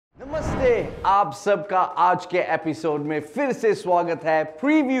नमस्ते, आप सबका आज के एपिसोड में फिर से स्वागत है।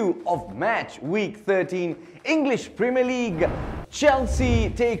 Preview of match week 13 English Premier League.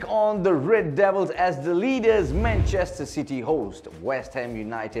 Chelsea take on the Red Devils as the leaders. Manchester City host West Ham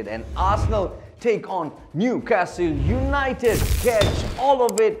United and Arsenal take on Newcastle United. Catch all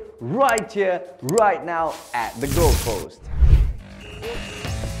of it right here, right now at the goalpost.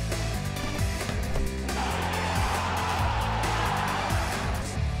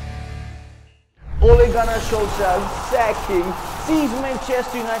 Ole Gunnar Solskjaer sacking sees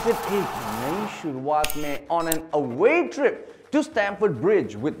Manchester United एक नई शुरुआत में on an away trip to Stamford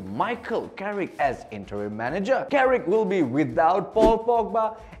Bridge with Michael Carrick as interim manager. Carrick will be without Paul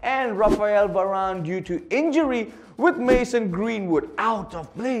Pogba and Rafael Varane due to injury, with Mason Greenwood out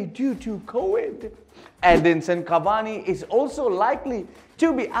of play due to COVID. Edinson Cavani is also likely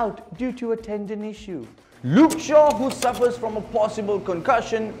to be out due to a tendon issue. Luke Shaw, who suffers from a possible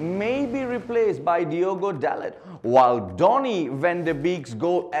concussion, may be replaced by Diogo Dalot, while Donny van de Beek's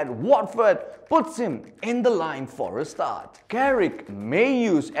goal at Watford puts him in the line for a start. Carrick may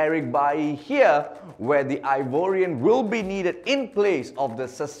use Eric Bailly here, where the Ivorian will be needed in place of the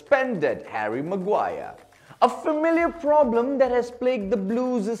suspended Harry Maguire. A familiar problem that has plagued the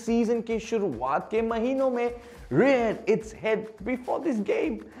Blues this season के शुरुआत के महीनों में reared its head before this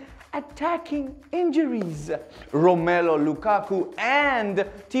game. Attacking injuries. Romelu Lukaku and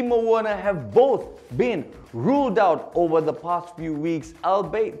Timo Werner have both been ruled out over the past few weeks,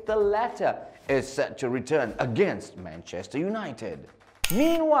 albeit the latter is set to return against Manchester United.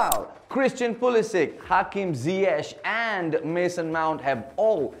 Meanwhile, Christian Pulisic, Hakim Ziyech and Mason Mount have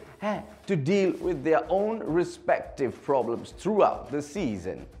all had to deal with their own respective problems throughout the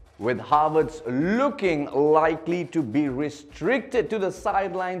season. With Havertz looking likely to be restricted to the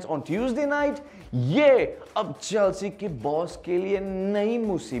sidelines on Tuesday night, ये अब Chelsea के boss के लिए नई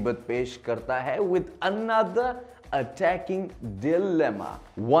मुसीबत पेश करता है with another attacking dilemma.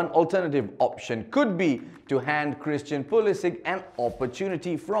 One alternative option could be to hand Christian Pulisic an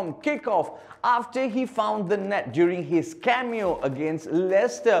opportunity from kickoff after he found the net during his cameo against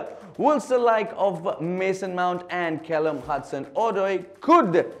Leicester, whilst the like of Mason Mount and Callum Hudson-Odoi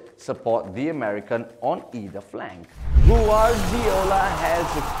could support the American on either flank. Guardiola has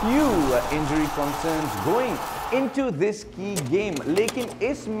a few injury concerns going into this key game, लेकिन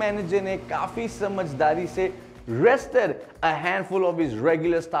इस manager ने काफी समझदारी से rested a handful of his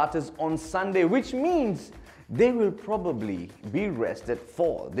regular starters on Sunday, which means they will probably be rested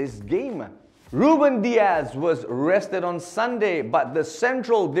for this game. Ruben Diaz was rested on Sunday, but the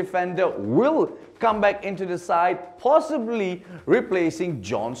central defender will come back into the side, possibly replacing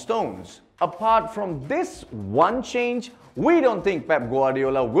John Stones. Apart from this one change, we don't think Pep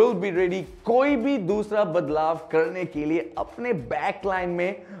Guardiola will be ready कोई भी दूसरा बदलाव करने के लिए अपने backline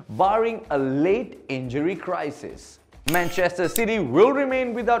में, barring a late injury crisis. Manchester City will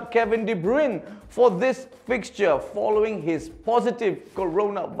remain without Kevin De Bruyne for this fixture following his positive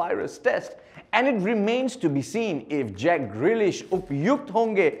coronavirus test, and it remains to be seen if Jack Grealish उपयुक्त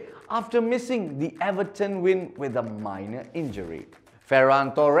होंगे after missing the Everton win with a minor injury.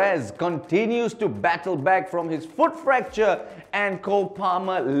 Ferran Torres continues to battle back from his foot fracture, and Cole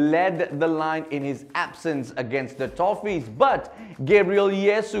Palmer led the line in his absence against the Toffees, but Gabriel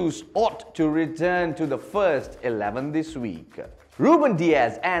Jesus ought to return to the first 11 this week. Ruben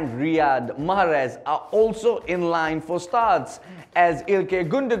Diaz and Riyad Mahrez are also in line for starts, as Ilkay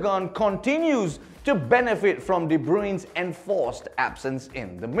Gundogan continues to benefit from De Bruyne's enforced absence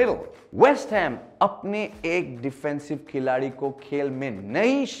in the middle. West Ham अपने एक defensive खिलाड़ी को खेल में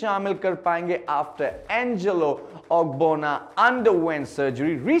नहीं शामिल कर पाएंगे after Angelo Ogbonna underwent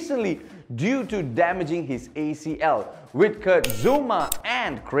surgery recently due to damaging his ACL, with Kurt Zouma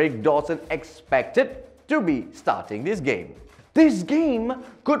and Craig Dawson expected to be starting this game. This game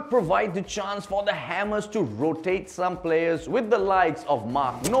could provide the chance for the Hammers to rotate some players, with the likes of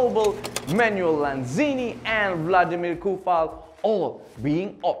Mark Noble, Manuel Lanzini and Vladimir Kufal all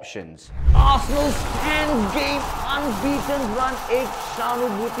being options. Arsenal's 10-game unbeaten run एक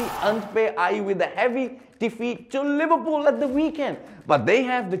शानुभूति अंत पे आई with a heavy defeat to Liverpool at the weekend, but they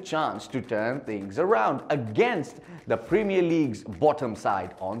have the chance to turn things around against the Premier League's bottom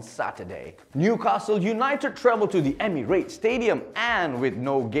side on Saturday. Newcastle United travel to the Emirates Stadium, and with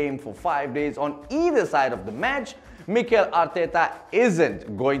no game for 5 days on either side of the match, Mikel Arteta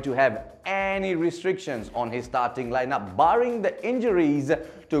isn't going to have any restrictions on his starting lineup, barring the injuries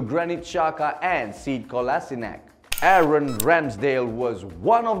to Granit Xhaka and Sead Kolasinac. Aaron Ramsdale was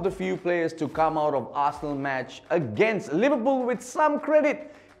one of the few players to come out of Arsenal match against Liverpool with some credit.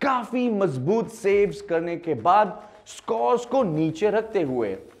 काफी मजबूत saves करने के बाद scores को नीचे रखते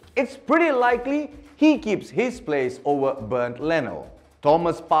हुए it's pretty likely he keeps his place over Bernd Leno.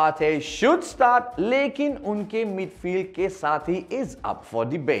 Thomas Partey should start, लेकिन उनके midfield के साथी is up for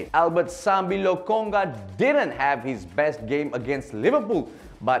debate. Albert Sambi Lokonga didn't have his best game against Liverpool,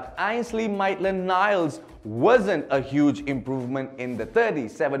 but Ainsley Maitland-Niles wasn't a huge improvement in the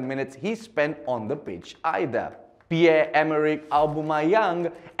 37 minutes he spent on the pitch either. Pierre-Emerick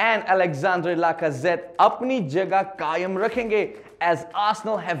Aubameyang and Alexandre Lacazette अपनी जगह कायम रखेंगे, as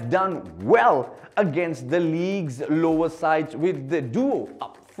Arsenal have done well against the league's lower sides with the duo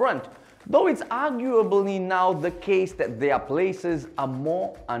up front, though it's arguably now the case that their places are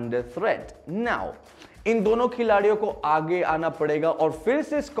more under threat. Now, इन दोनों खिलाड़ियों को आगे आना पड़ेगा और फिर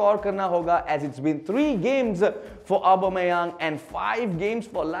से स्कोर करना होगा, as it's been 3 games for Aubameyang and 5 games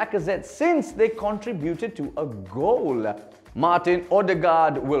for Lacazette since they contributed to a goal. Martin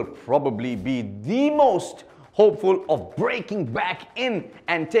Odegaard will probably be the most hopeful of breaking back in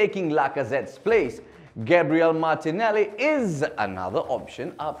and taking Lacazette's place. Gabriel Martinelli is another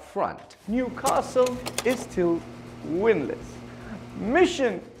option up front. Newcastle is still winless.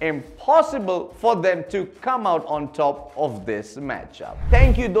 Mission impossible for them to come out on top of this matchup.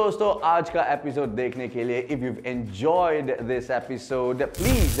 Thank you दोस्तों आज का episode देखने के लिए. If you've enjoyed this episode,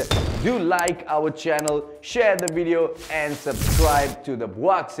 please do like our channel, share the video and subscribe to the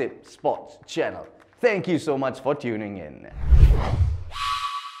Buaksib Sports channel. Thank you so much for tuning in.